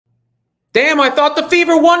Damn, I thought the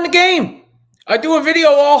Fever won the game. I do a video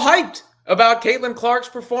all hyped about Caitlin Clark's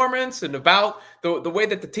performance and about the way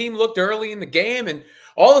that the team looked early in the game. And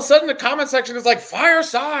all of a sudden, the comment section is like, fire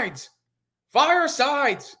Sides. Fire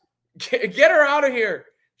Sides. Get her out of here.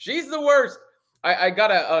 She's the worst. I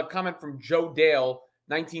got a comment from Joe Dale,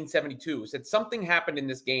 1972, who said something happened in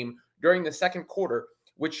this game during the second quarter,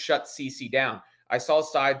 which shut Cece down. I saw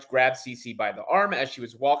Sides grab Cece by the arm as she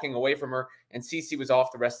was walking away from her, and Cece was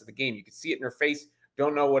off the rest of the game. You could see it in her face.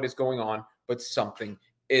 Don't know what is going on, but something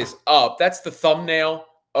is up. That's the thumbnail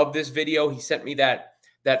of this video. He sent me that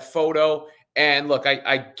photo. And look,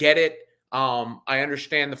 I get it. I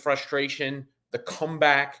understand the frustration, the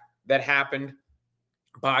comeback that happened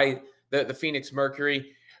by the Phoenix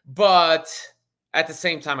Mercury. But at the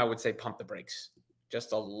same time, I would say pump the brakes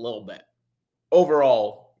just a little bit.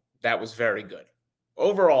 Overall, that was very good.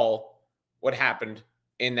 Overall, what happened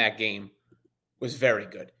in that game was very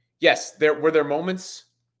good. Yes, there were moments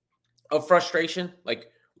of frustration. Like,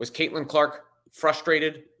 was Caitlin Clark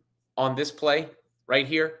frustrated on this play right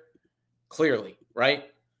here? Clearly, right?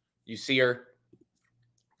 You see her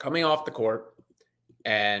coming off the court,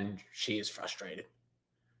 and she is frustrated,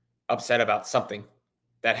 upset about something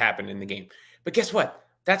that happened in the game. But guess what?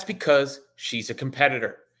 That's because she's a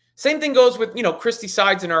competitor. Same thing goes with, Christie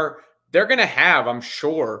Sides and they're going to have, I'm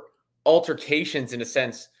sure, altercations in a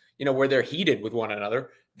sense, where they're heated with one another.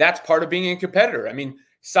 That's part of being a competitor. I mean,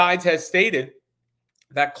 Sides has stated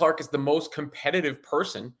that Clark is the most competitive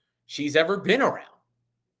person she's ever been around.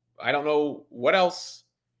 I don't know what else,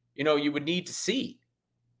 you would need to see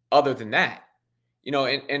other than that.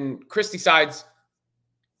 And Christie Sides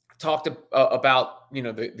talked about,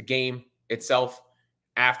 the game itself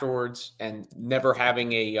afterwards and never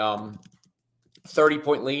having a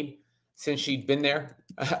 30-point lead since she'd been there,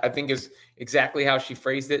 I think is exactly how she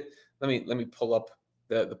phrased it. Let me pull up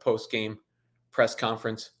the post-game press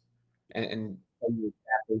conference and tell you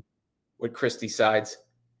exactly what Christie Sides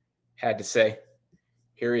had to say.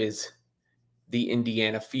 Here is the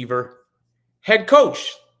Indiana Fever head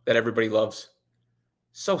coach that everybody loves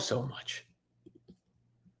so much.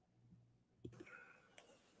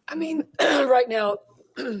 I mean, right now,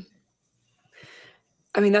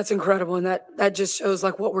 that's incredible. And that just shows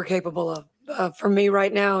like what we're capable of. For me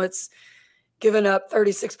right now, it's given up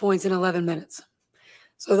 36 points in 11 minutes.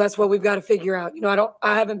 So that's what we've got to figure out.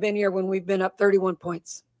 I haven't been here when we've been up 31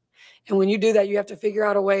 points. And when you do that, you have to figure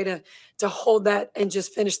out a way to hold that and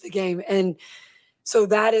just finish the game. And so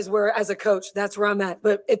that is where, as a coach, that's where I'm at.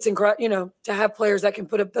 But it's incredible, to have players that can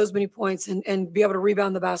put up those many points and be able to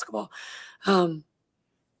rebound the basketball.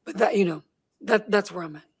 But that's where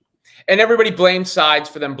I'm at. And everybody blames Sides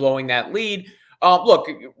for them blowing that lead. Look,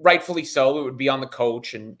 rightfully so. It would be on the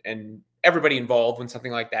coach and everybody involved when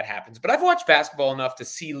something like that happens. But I've watched basketball enough to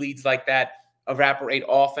see leads like that evaporate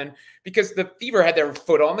often because the Fever had their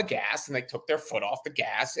foot on the gas and they took their foot off the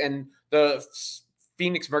gas. And the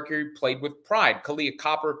Phoenix Mercury played with pride. Kalia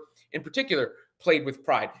Copper, in particular, played with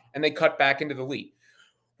pride. And they cut back into the lead.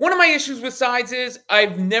 One of my issues with Sides is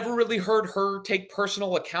I've never really heard her take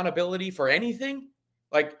personal accountability for anything.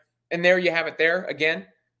 And there you have it there again.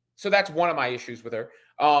 So that's one of my issues with her.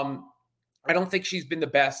 I don't think she's been the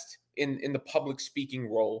best in the public speaking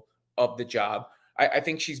role of the job. I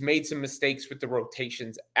think she's made some mistakes with the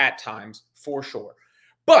rotations at times, for sure.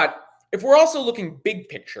 But if we're also looking big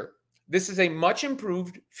picture, this is a much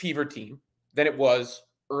improved Fever team than it was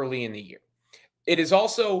early in the year. It is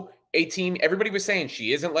also a team, everybody was saying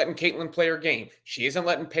she isn't letting Caitlin play her game. She isn't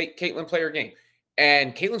letting Caitlin play her game.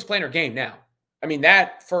 And Caitlin's playing her game now. I mean,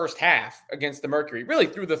 that first half against the Mercury, really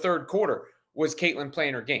through the third quarter, was Caitlin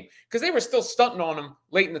playing her game. Because they were still stunting on them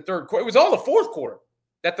late in the third quarter. It was all the fourth quarter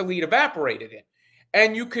that the lead evaporated in.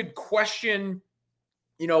 And you could question,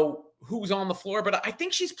 who's on the floor. But I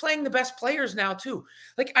think she's playing the best players now, too.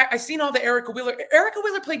 I seen all the Erica Wheeler. Erica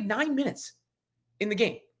Wheeler played 9 minutes in the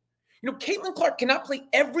game. Caitlin Clark cannot play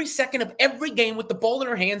every second of every game with the ball in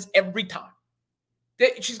her hands every time.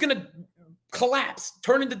 She's going to collapse,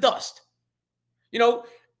 turn into dust.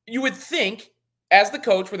 You would think, as the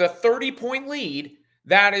coach with a 30-point lead,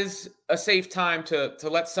 that is a safe time to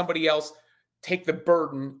let somebody else take the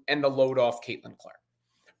burden and the load off Caitlin Clark.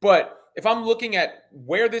 But if I'm looking at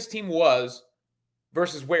where this team was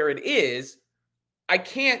versus where it is, I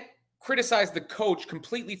can't criticize the coach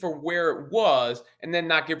completely for where it was and then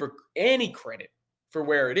not give her any credit for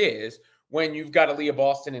where it is when you've got Aaliyah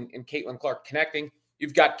Boston and Caitlin Clark connecting.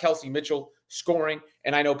 You've got Kelsey Mitchell scoring,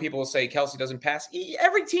 and I know people will say Kelsey doesn't pass.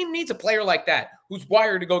 Every team needs a player like that who's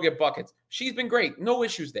wired to go get buckets. She's been great. No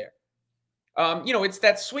issues there. It's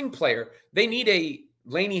that swing player. They need a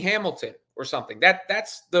Lainey Hamilton or something.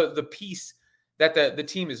 That's the piece that the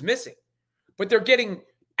team is missing. But they're getting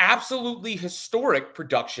absolutely historic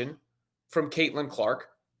production from Caitlin Clark,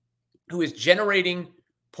 who is generating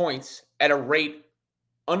points at a rate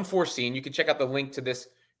unforeseen. You can check out the link to this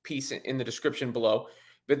piece in the description below.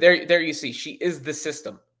 But there you see, she is the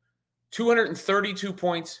system. 232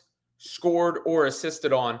 points scored or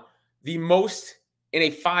assisted on, the most in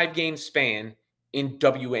a 5-game span in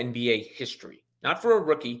WNBA history. Not for a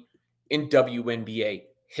rookie, in WNBA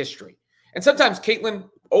history. And sometimes Caitlin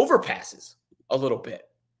overpasses a little bit,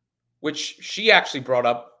 which she actually brought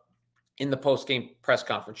up in the post-game press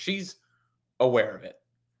conference. She's aware of it.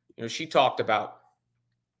 You know, she talked about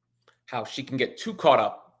how she can get too caught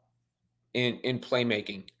up in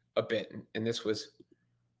playmaking a bit. And this was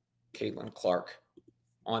Caitlin Clark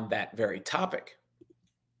on that very topic.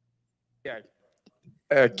 Yeah.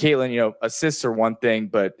 Caitlin, you know, assists are one thing,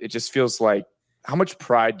 but it just feels like, how much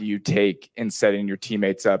pride do you take in setting your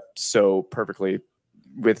teammates up so perfectly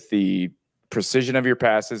with the precision of your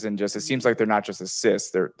passes? And just, it seems like they're not just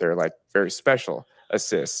assists, they're like very special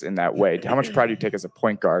assists in that way. How much pride do you take as a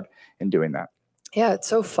point guard in doing that? Yeah, it's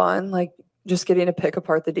so fun, like just getting to pick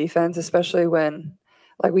apart the defense, especially when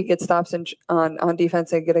like we get stops on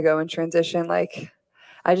defense and get to go in transition. Like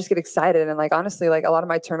I just get excited, and like honestly, like a lot of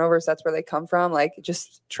my turnovers, that's where they come from. Like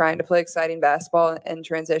just trying to play exciting basketball in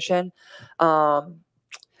transition.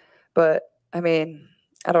 But I mean,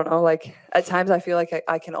 I don't know. Like at times, I feel like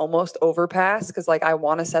I can almost overpass because like I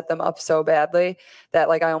want to set them up so badly that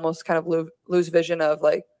like I almost kind of lose vision of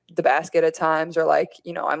like the basket at times, or like,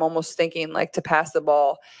 you know, I'm almost thinking like to pass the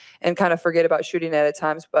ball and kind of forget about shooting it at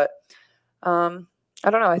times. But I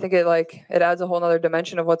don't know. I think it adds a whole nother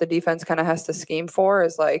dimension of what the defense kind of has to scheme for,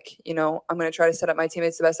 is like, you know, I'm going to try to set up my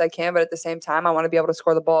teammates the best I can, but at the same time, I want to be able to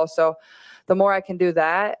score the ball. So the more I can do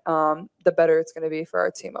that, the better it's going to be for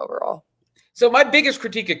our team overall. So my biggest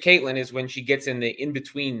critique of Caitlin is when she gets in the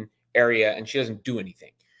in-between area and she doesn't do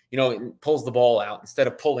anything, you know, and pulls the ball out instead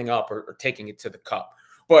of pulling up or taking it to the cup.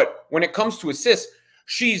 But when it comes to assists,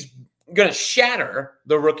 she's going to shatter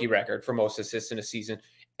the rookie record for most assists in a season.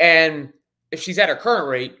 And if she's at her current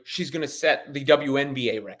rate, she's going to set the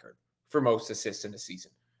WNBA record for most assists in a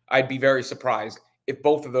season. I'd be very surprised if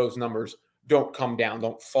both of those numbers don't come down,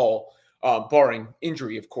 don't fall, barring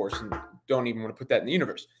injury, of course, and don't even want to put that in the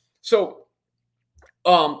universe. So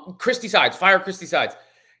Christie Sides, fire Christie Sides.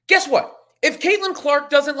 Guess what? If Caitlin Clark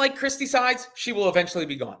doesn't like Christie Sides, she will eventually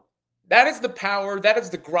be gone. That is the power, that is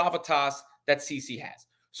the gravitas that CC has.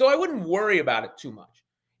 So I wouldn't worry about it too much.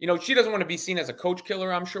 You know, she doesn't want to be seen as a coach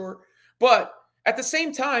killer, I'm sure. But at the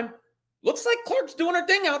same time, looks like Clark's doing her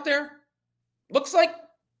thing out there. Looks like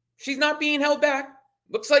she's not being held back.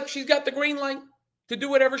 Looks like she's got the green light to do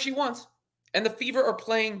whatever she wants. And the Fever are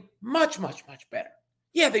playing much, much, much better.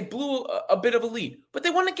 Yeah, they blew a bit of a lead, but they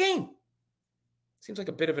won the game. Seems like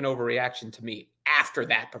a bit of an overreaction to me after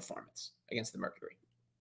that performance against the Mercury.